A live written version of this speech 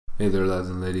Hey there lads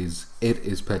and ladies, it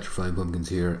is Petrifying Pumpkins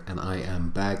here, and I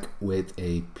am back with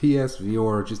a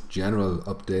PSVR just general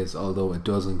updates, although it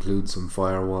does include some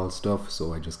Firewall stuff,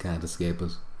 so I just can't escape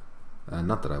it.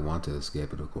 Not that I want to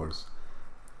escape it, of course.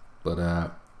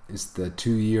 But it's the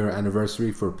 2-year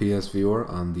anniversary for PSVR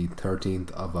on the 13th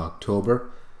of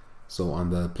October. So on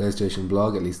the PlayStation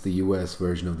blog, at least the US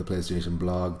version of the PlayStation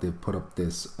blog, they've put up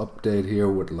this update here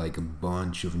with like a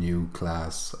bunch of new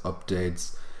class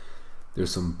updates.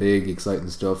 There's some big exciting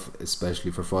stuff,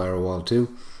 especially for Firewall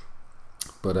 2.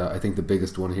 But I think the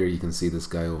biggest one here, you can see this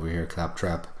guy over here,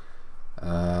 Claptrap,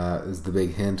 is the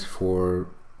big hint for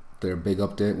their big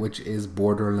update, which is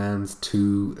Borderlands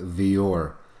 2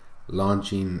 VR,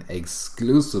 launching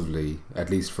exclusively, at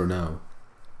least for now,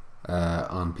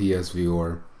 on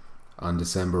PSVR on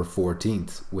December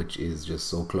 14th, which is just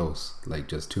so close, like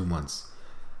just 2 months.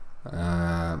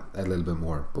 A little bit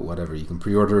more, but whatever, you can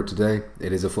pre-order it today.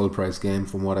 It is a full price game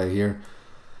from what I hear.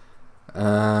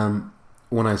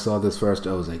 When I saw this first,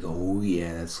 I was like, oh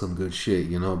yeah, that's some good shit,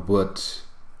 you know, but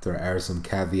there are some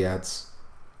caveats.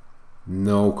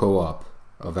 No co-op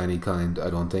of any kind, I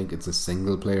don't think. It's a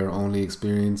single player only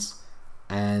experience,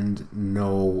 and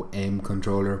no aim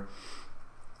controller.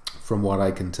 From what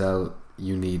I can tell,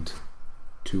 you need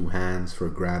 2 hands for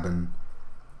grabbing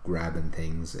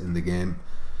things in the game.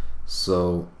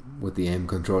 So with the aim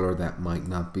controller, that might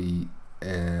not be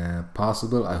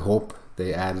possible. I hope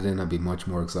they add it in. I'd be much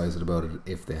more excited about it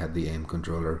if they had the aim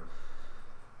controller.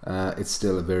 It's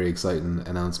still a very exciting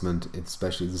announcement.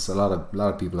 Especially, there's a lot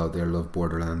of people out there love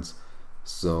Borderlands,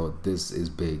 so this is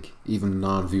big. Even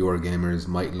non-viewer gamers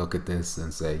might look at this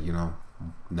and say, you know,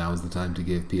 now is the time to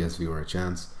give PSVR a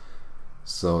chance.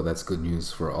 So that's good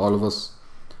news for all of us.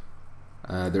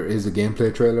 There is a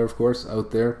gameplay trailer, of course,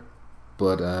 out there.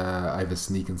 But I have a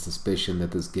sneaking suspicion that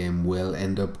this game will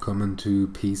end up coming to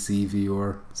PC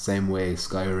VR, same way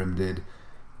Skyrim did,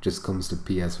 just comes to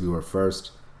PSVR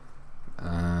first.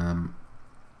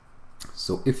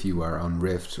 So if you are on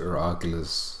Rift or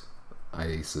Oculus,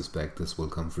 I suspect this will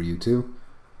come for you too.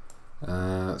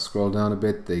 Scroll down a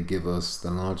bit, they give us the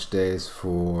launch days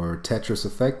for Tetris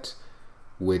Effect,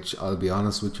 which I'll be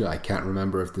honest with you, I can't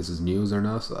remember if this is news or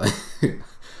not.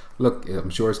 Look, I'm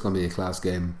sure it's going to be a class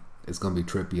game. It's going to be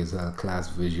trippy as hell, class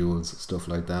visuals, stuff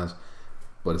like that.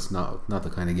 But it's not the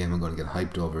kind of game I'm going to get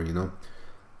hyped over, you know.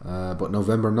 But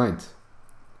November 9th.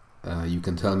 You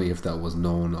can tell me if that was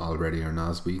known already or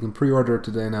not, but you can pre-order it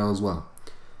today now as well.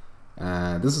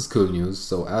 This is cool news.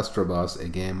 So Astro Bot, a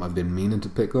game I've been meaning to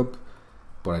pick up,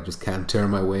 but I just can't tear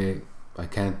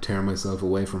myself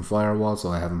away from Firewall, so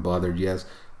I haven't bothered yet.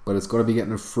 But it's going to be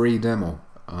getting a free demo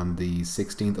on the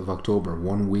 16th of October,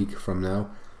 1 week from now,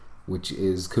 which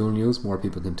is cool news. More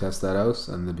people can test that out,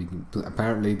 and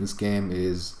apparently this game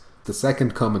is the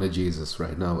second coming of Jesus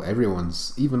right now.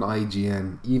 Everyone's, even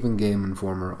IGN, even Game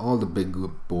Informer, all the big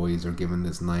boys are giving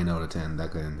this 9 out of 10,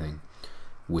 that kind of thing,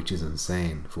 which is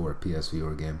insane for a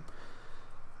PSVR game.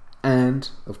 And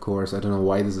of course, I don't know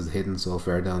why this is hidden so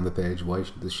far down the page. Why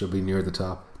this should be near the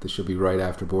top? This should be right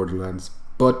after Borderlands.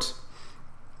 But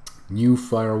new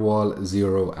Firewall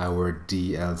Zero Hour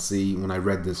DLC. When I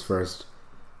read this first,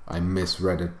 I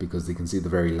misread it because you can see the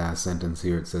very last sentence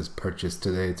here. It says purchase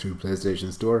today through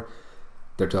PlayStation Store.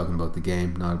 They're talking about the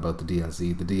game, not about the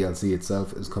DLC. The DLC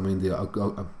itself is coming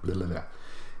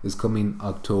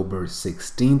October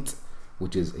 16th,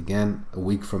 which is again a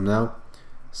week from now.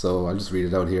 So I'll just read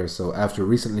it out here. So after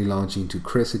recently launching to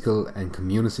critical and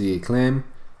community acclaim,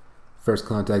 First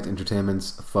Contact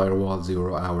Entertainment's Firewall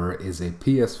Zero Hour is a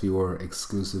PSVR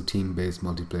exclusive team-based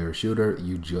multiplayer shooter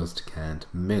you just can't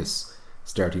miss.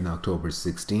 Starting October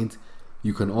 16th,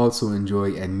 you can also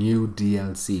enjoy a new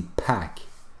DLC pack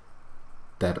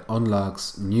that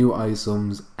unlocks new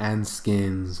items and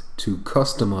skins to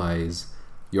customize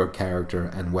your character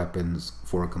and weapons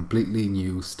for a completely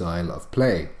new style of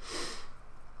play.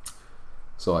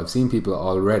 So I've seen people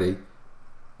already,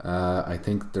 I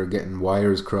think they're getting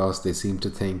wires crossed. They seem to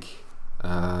think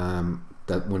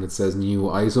that when it says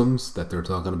new items, that they're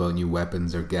talking about new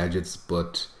weapons or gadgets,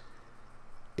 but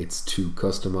it's to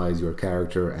customize your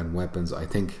character and weapons. I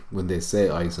think when they say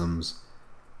items,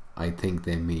 I think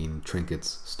they mean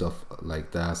trinkets, stuff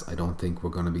like that. I don't think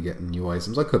we're going to be getting new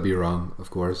items. I could be wrong,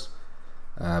 of course,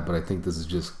 but I think this is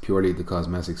just purely the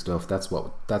cosmetic stuff. That's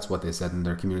what they said in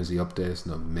their community update.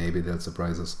 No, maybe they'll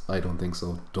surprise us. I don't think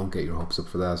so. Don't get your hopes up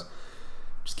for that.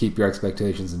 Just keep your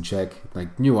expectations in check.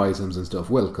 Like, new items and stuff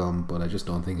will come, but I just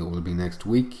don't think it will be next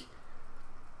week.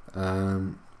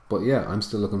 But yeah, I'm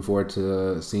still looking forward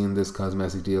to seeing this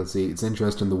cosmetic DLC. It's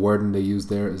interesting, the wording they use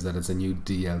there is that it's a new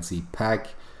DLC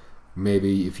pack,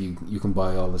 maybe if you can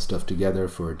buy all the stuff together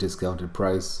for a discounted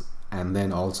price, and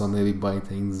then also maybe buy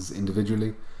things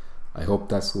individually. I hope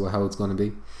that's how it's going to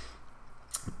be.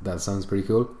 That sounds pretty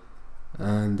cool.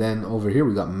 And then over here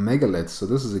we got Megalith. So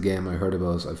this is a game I heard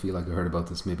about. I feel like I heard about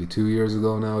this maybe 2 years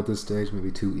ago now at this stage,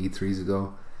 maybe 2 E3s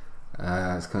ago.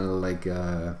 It's kind of like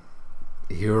a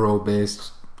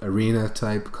hero-based arena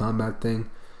type combat thing.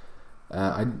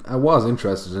 I was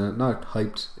interested in it, not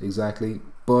hyped exactly,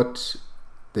 but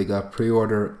they got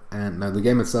pre-order, and now the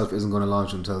game itself isn't going to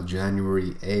launch until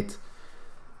January 8th,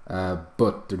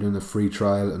 but they're doing a free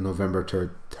trial on November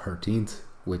 13th,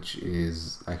 which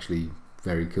is actually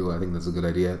very cool. I think that's a good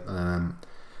idea.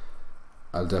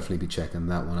 I'll definitely be checking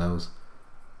that one out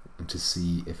to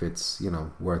see if it's, you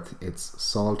know, worth its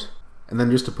salt. And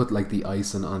then just to put like the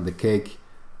icing on the cake,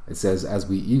 it says, as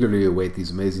we eagerly await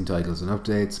these amazing titles and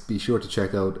updates, be sure to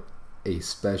check out a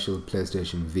special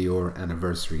PlayStation VR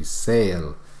anniversary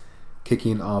sale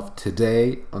kicking off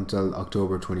today until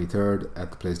October 23rd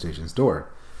at the PlayStation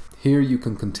Store. Here you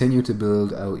can continue to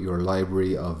build out your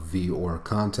library of VR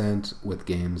content with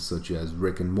games such as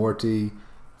Rick and Morty,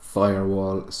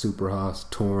 Firewall, Superhot,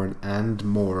 Torn, and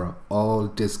more, all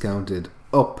discounted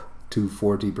up to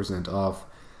 40% off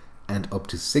and up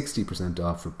to 60%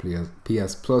 off for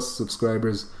PS Plus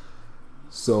subscribers.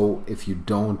 So if you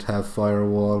don't have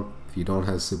Firewall, if you don't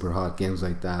have Superhot, games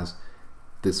like that,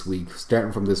 this week,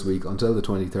 starting from this week until the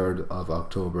 23rd of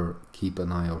October, keep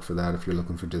an eye out for that if you're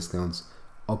looking for discounts.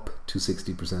 Up to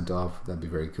 60% off, that'd be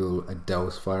very cool. I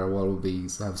doubt Firewall will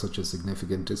have such a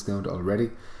significant discount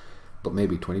already, but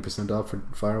maybe 20% off for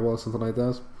Firewall, something like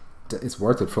that. It's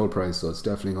worth it full price, so it's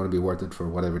definitely going to be worth it for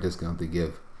whatever discount they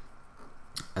give.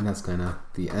 And that's kind of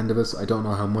the end of it. I don't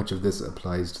know how much of this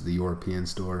applies to the European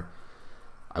store.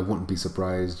 I wouldn't be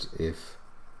surprised if,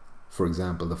 for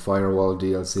example, the Firewall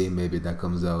DLC, maybe that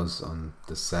comes out on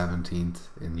the 17th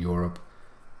in Europe.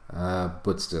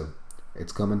 But still,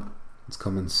 it's coming. It's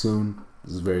coming soon.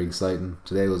 This is very exciting.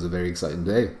 Today was a very exciting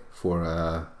day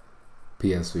for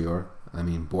PSVR. I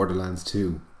mean, Borderlands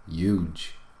 2,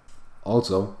 huge.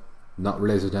 Also, not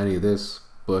related to any of this,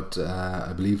 but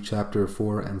I believe chapter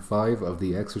 4 and 5 of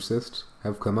The Exorcist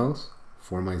have come out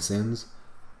for my sins.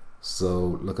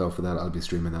 So look out for that. I'll be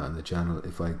streaming that on the channel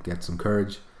if I get some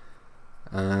courage.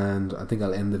 And I think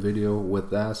I'll end the video with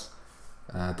that.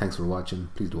 Thanks for watching.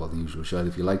 Please do all the usual shit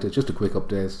if you liked it. Just a quick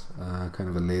update, kind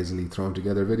of a lazily thrown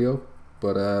together video,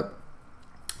 but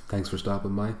thanks for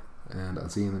stopping by, and I'll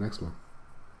see you in the next one.